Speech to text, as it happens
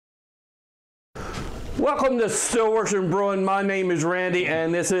Welcome to Stillworks and Brewing. My name is Randy,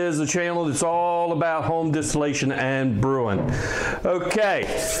 and this is a channel that's all about home distillation and brewing. Okay,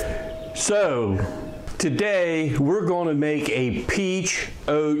 so today we're going to make a peach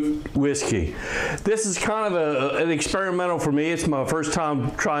oat whiskey. This is kind of an experimental for me. It's my first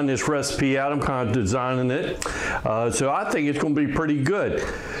time trying this recipe out. I'm kind of designing it, so I think it's going to be pretty good.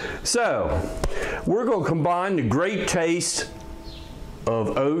 So we're going to combine the great taste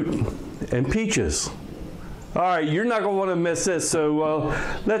of oat and peaches. All right, you're not going to want to miss this, so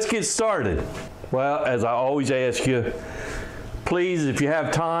let's get started. Well, as I always ask you, please, if you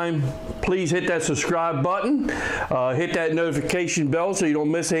have time, please hit that subscribe button, hit that notification bell so you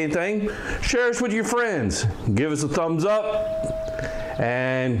don't miss anything. Share us with your friends. Give us a thumbs up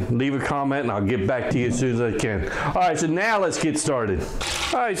and leave a comment, and I'll get back to you as soon as I can. All right, so now let's get started.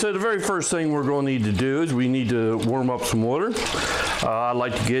 All right, so the very first thing we're going to need to do is we need to warm up some water. I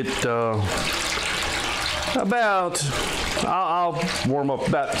like to get I'll warm up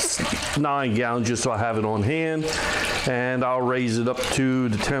about 9 gallons just so I have it on hand, and I'll raise it up to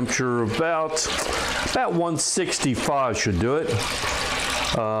the temperature of about 165 should do it.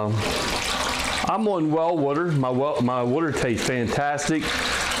 I'm on well water. My water tastes fantastic,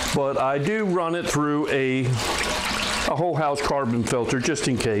 but I do run it through a whole house carbon filter just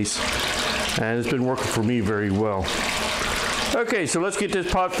in case, and it's been working for me very well. Okay, so let's get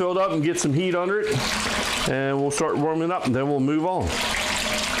this pot filled up and get some heat under it, and we'll start warming up, and then we'll move on.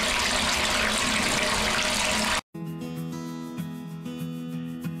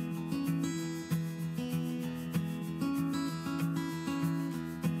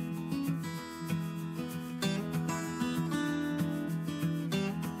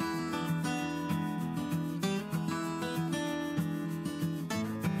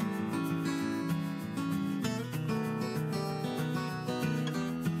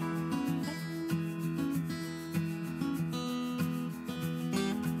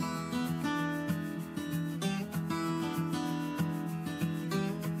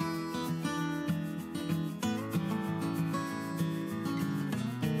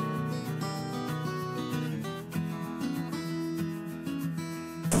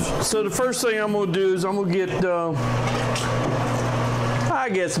 So the first thing I'm going to do is I'm going to get, I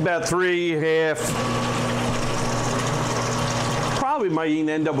guess about 3.5, probably might even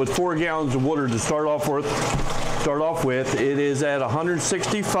end up with 4 gallons of water to start off with. It is at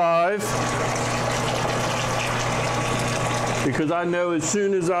 165, because I know as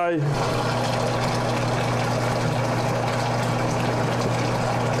soon as I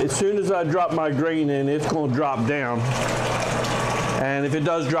drop my grain in, it's going to drop down. And if it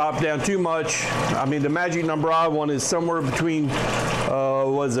does drop down too much, I mean, the magic number I want is somewhere between,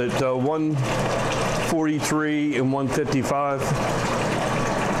 143 and 155.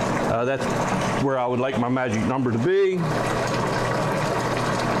 That's where I would like my magic number to be.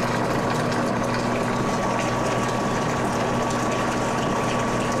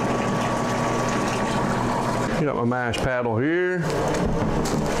 Get up my mash paddle here.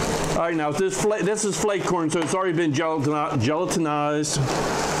 All right, now this is flake corn, so it's already been gelatinized.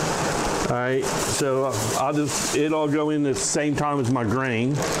 All right, so it'll go in the same time as my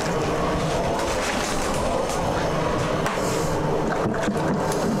grain. So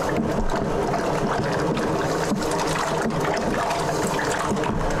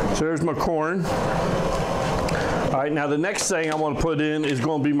there's my corn. All right, now the next thing I want to put in is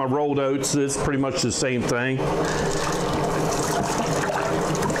going to be my rolled oats. It's pretty much the same thing.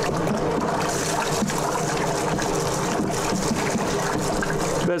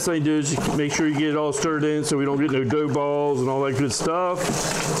 Best thing to do is just make sure you get it all stirred in so we don't get no dough balls and all that good stuff.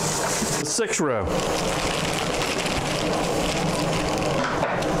 6 row.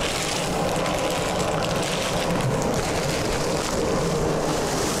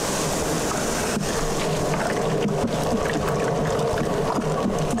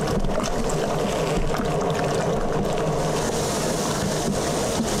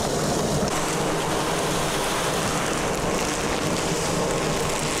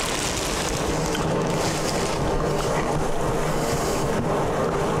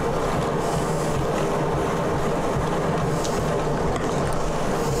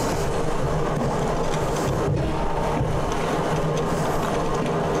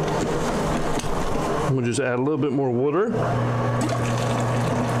 We'll just add a little bit more water.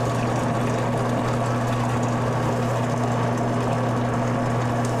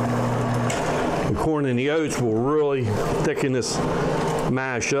 The corn and the oats will really thicken this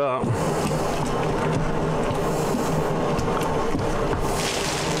mash up.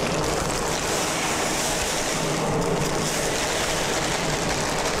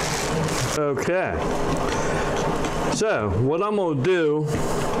 Okay. So what I'm going to do,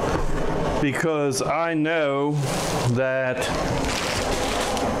 because I know that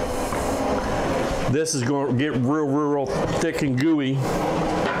this is going to get real thick and gooey,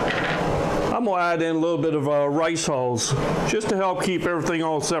 I'm going to add in a little bit of rice hulls just to help keep everything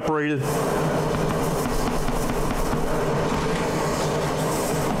all separated.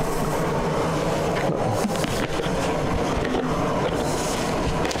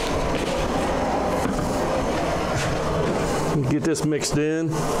 Get this mixed in.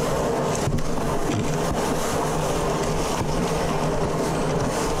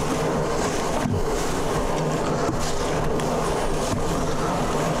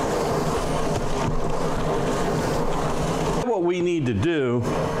 What we need to do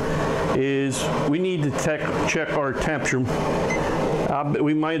is we need to check our temperature.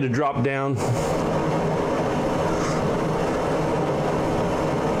 We might have dropped down.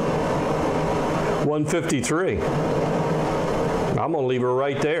 $153. I'm going to leave her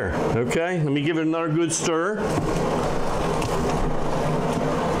right there. Okay, let me give it another good stir.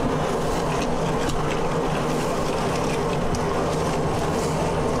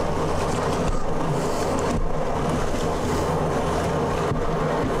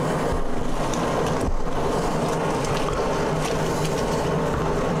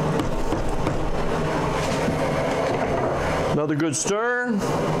 Another good stir.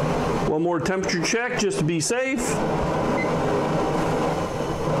 One more temperature check just to be safe.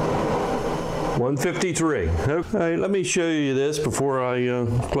 153. Okay, let me show you this before I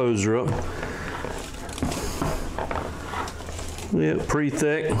close her up. Yeah, pretty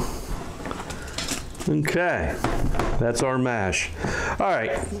thick. Okay, that's our mash. All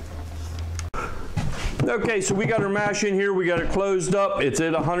right. Okay, so we got our mash in here. We got it closed up. It's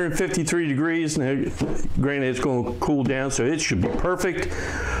at 153 degrees. Now, granted, it's going to cool down, so it should be perfect.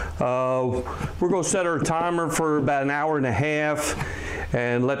 We're going to set our timer for about an hour and a half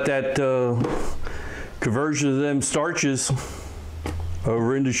and let that conversion of them starches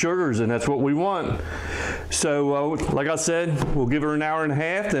over into sugars, and that's what we want. So like I said, we'll give her an hour and a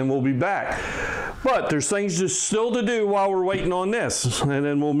half, then we'll be back. But there's things just still to do while we're waiting on this, and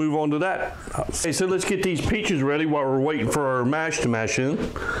then we'll move on to that. Okay, so let's get these peaches ready while we're waiting for our mash to mash in.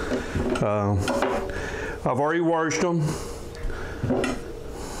 I've already washed them.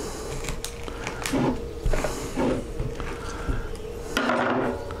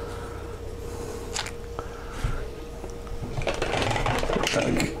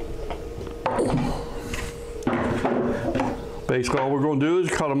 Basically, all we're going to do is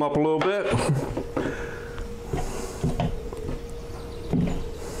cut them up a little bit.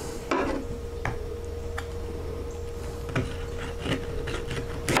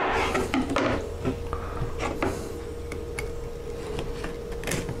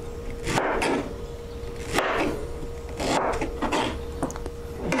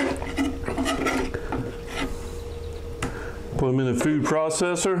 Put them in the food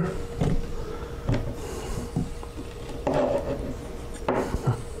processor.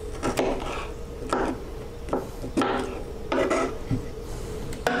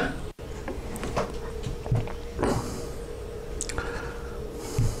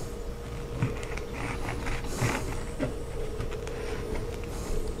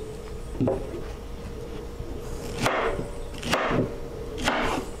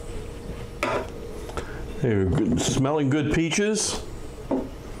 They're good, smelling good peaches.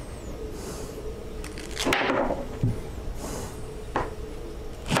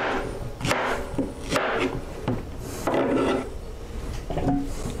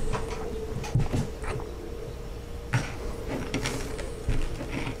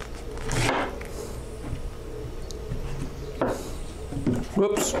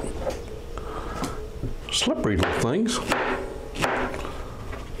 Whoops. Slippery little things.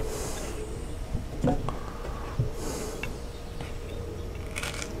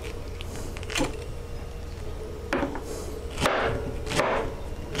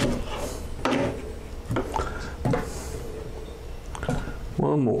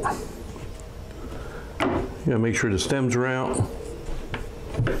 One more. You gotta make sure the stems are out.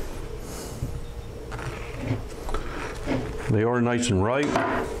 They are nice and ripe.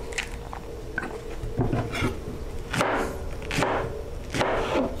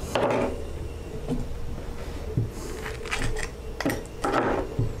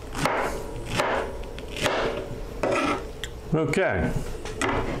 Okay.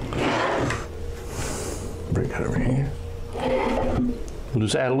 Bring that over here. We'll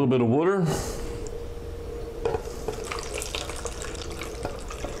just add a little bit of water.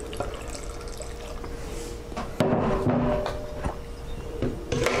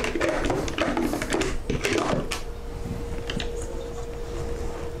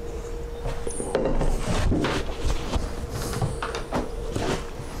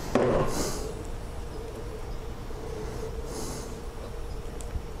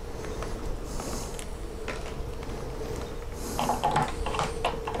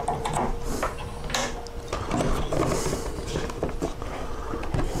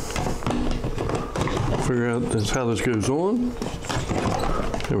 Figure out that's how this goes on.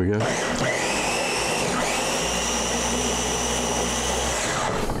 There we go.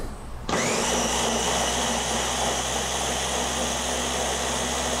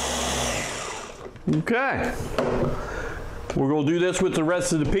 Okay. We're going to do this with the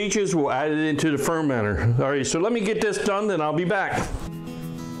rest of the peaches. We'll add it into the fermenter. All right, so let me get this done, then I'll be back.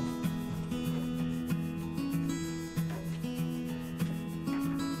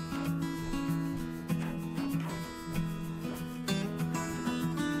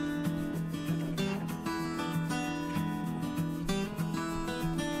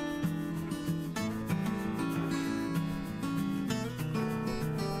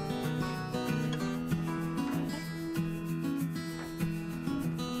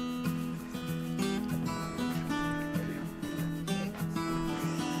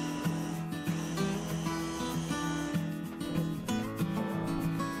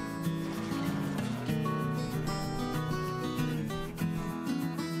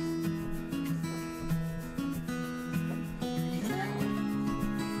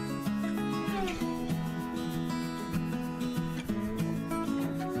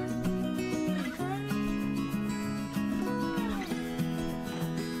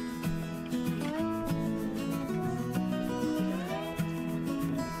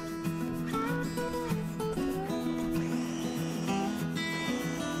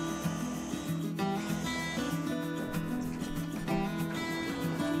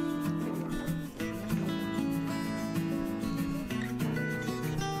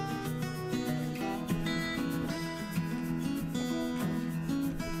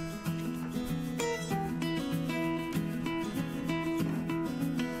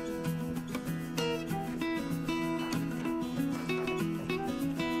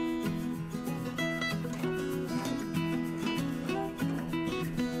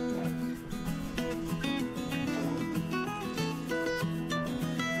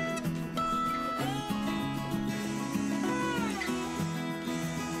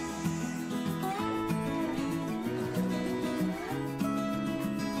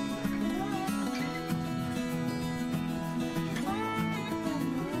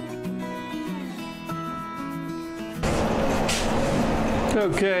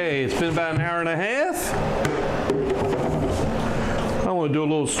 Okay, it's been about an hour and a half. I want to do a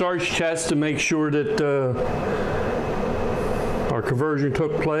little starch test to make sure that our conversion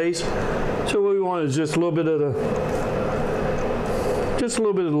took place. So what we want is just a little bit of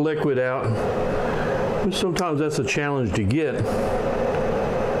the liquid out. Sometimes that's a challenge to get.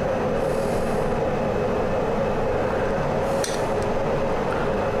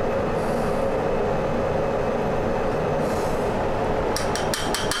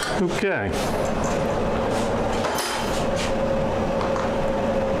 Okay.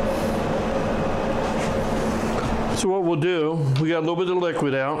 So what we'll do, we got a little bit of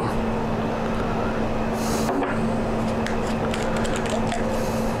liquid out.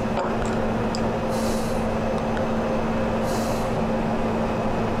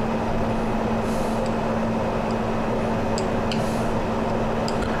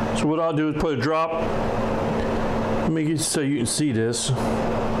 So what I'll do is put a drop. Let me get so you can see this.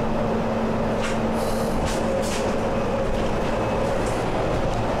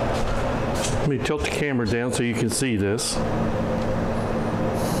 Let me tilt the camera down so you can see this.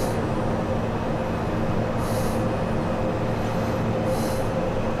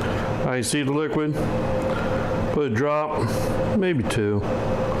 I see the liquid. Put a drop, maybe two.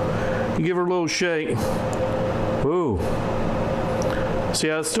 You give her a little shake. Ooh. See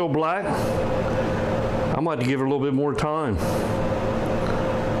how it's still black? I might have to give her a little bit more time.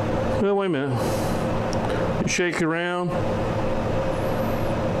 Well, wait a minute. You shake it around.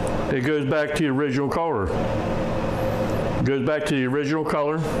 It goes back to the original color. It goes back to the original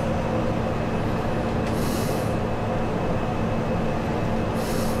color.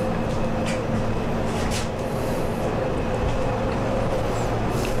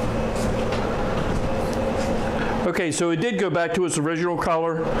 Okay, so it did go back to its original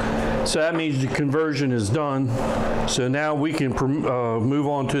color. So that means the conversion is done. So now we can move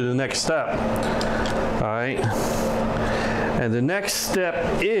on to the next step. All right. And the next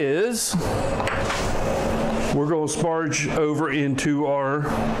step is we're going to sparge over into our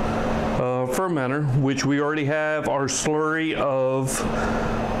fermenter, which we already have our slurry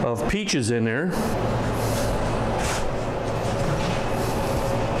of peaches in there.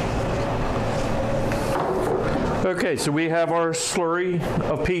 Okay, so we have our slurry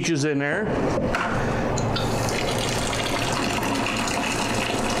of peaches in there.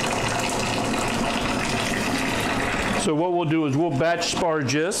 So what we'll do is we'll batch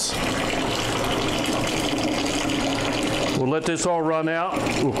sparge this. We'll let this all run out.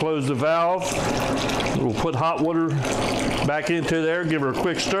 We'll close the valve. We'll put hot water back into there, give her a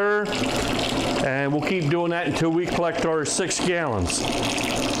quick stir, and we'll keep doing that until we collect our 6 gallons.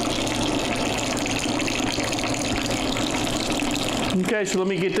 Okay, so let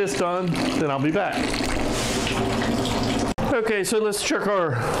me get this done, then I'll be back. Okay, so let's check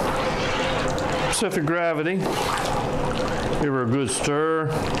our specific gravity. Give her a good stir.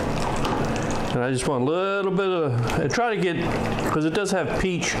 And I just want a little bit of, try to get, because it does have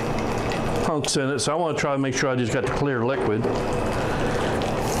peach hunks in it, so I want to try to make sure I just got the clear liquid.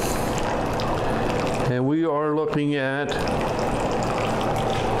 And we are looking at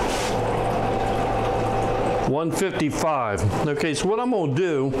 155. Okay, so what I'm going to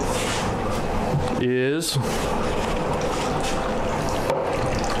do is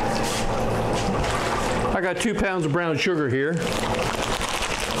I got 2 pounds of brown sugar here.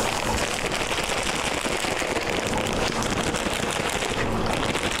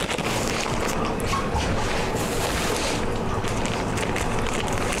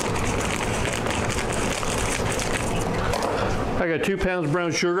 I got 2 pounds of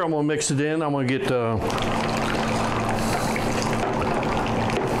brown sugar. I'm going to mix it in. I'm going to get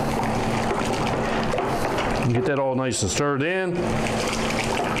that all nice and stirred in.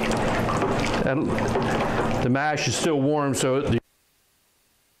 And the mash is still warm, so it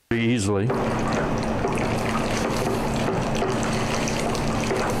easily.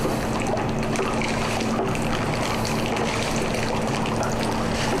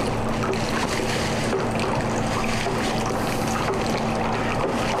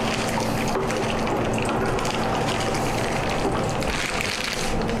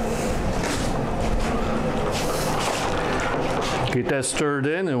 Get that stirred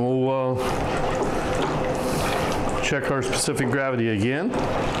in, and we'll check our specific gravity again.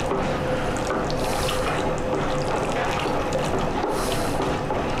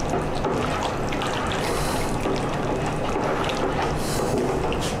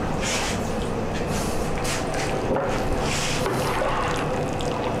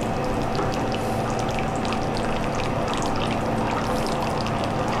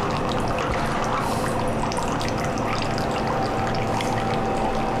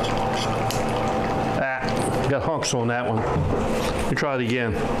 Got hunks on that one. Let me try it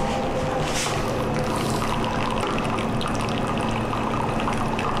again.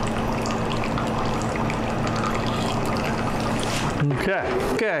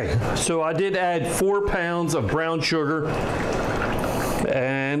 Okay, so I did add 4 pounds of brown sugar,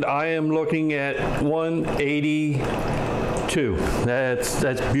 and I am looking at 182.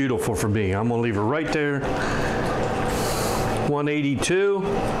 That's beautiful for me. I'm gonna leave her right there. 182.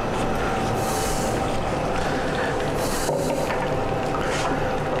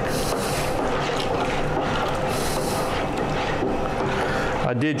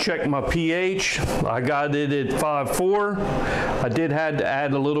 I did check my pH. I got it at 5.4. I did have to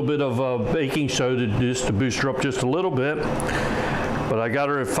add a little bit of baking soda just to boost her up just a little bit, but I got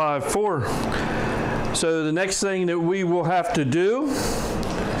her at 5.4. So the next thing that we will have to do,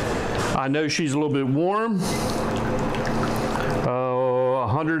 I know she's a little bit warm,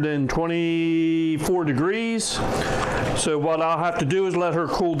 124 degrees. So what I'll have to do is let her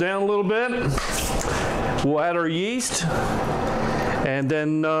cool down a little bit. We'll add our yeast, and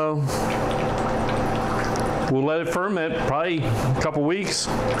then we'll let it ferment probably a couple weeks.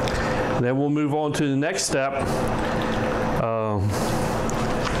 Then we'll move on to the next step.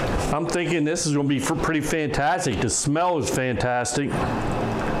 I'm thinking this is going to be pretty fantastic. The smell is fantastic.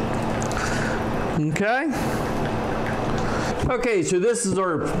 Okay, so this is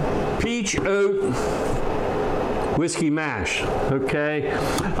our Peach Oat Whiskey mash. Okay,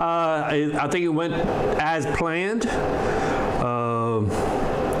 I think it went as planned.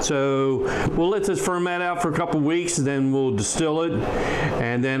 So we'll let this ferment out for a couple weeks, and then we'll distill it.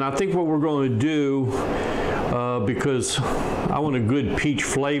 And then I think what we're going to do, because I want a good peach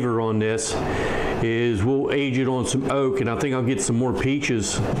flavor on this, is we'll age it on some oak, and I think I'll get some more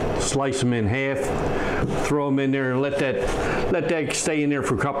peaches, slice them in half, throw them in there, and let that stay in there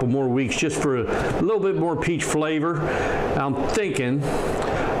for a couple more weeks, just for a little bit more peach flavor. I'm thinking,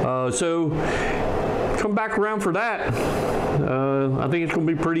 so come back around for that. I think it's going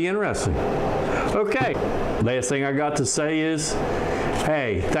to be pretty interesting. Okay, last thing I got to say is,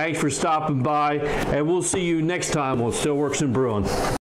 hey, thanks for stopping by, and we'll see you next time on Stillworks and Brewing.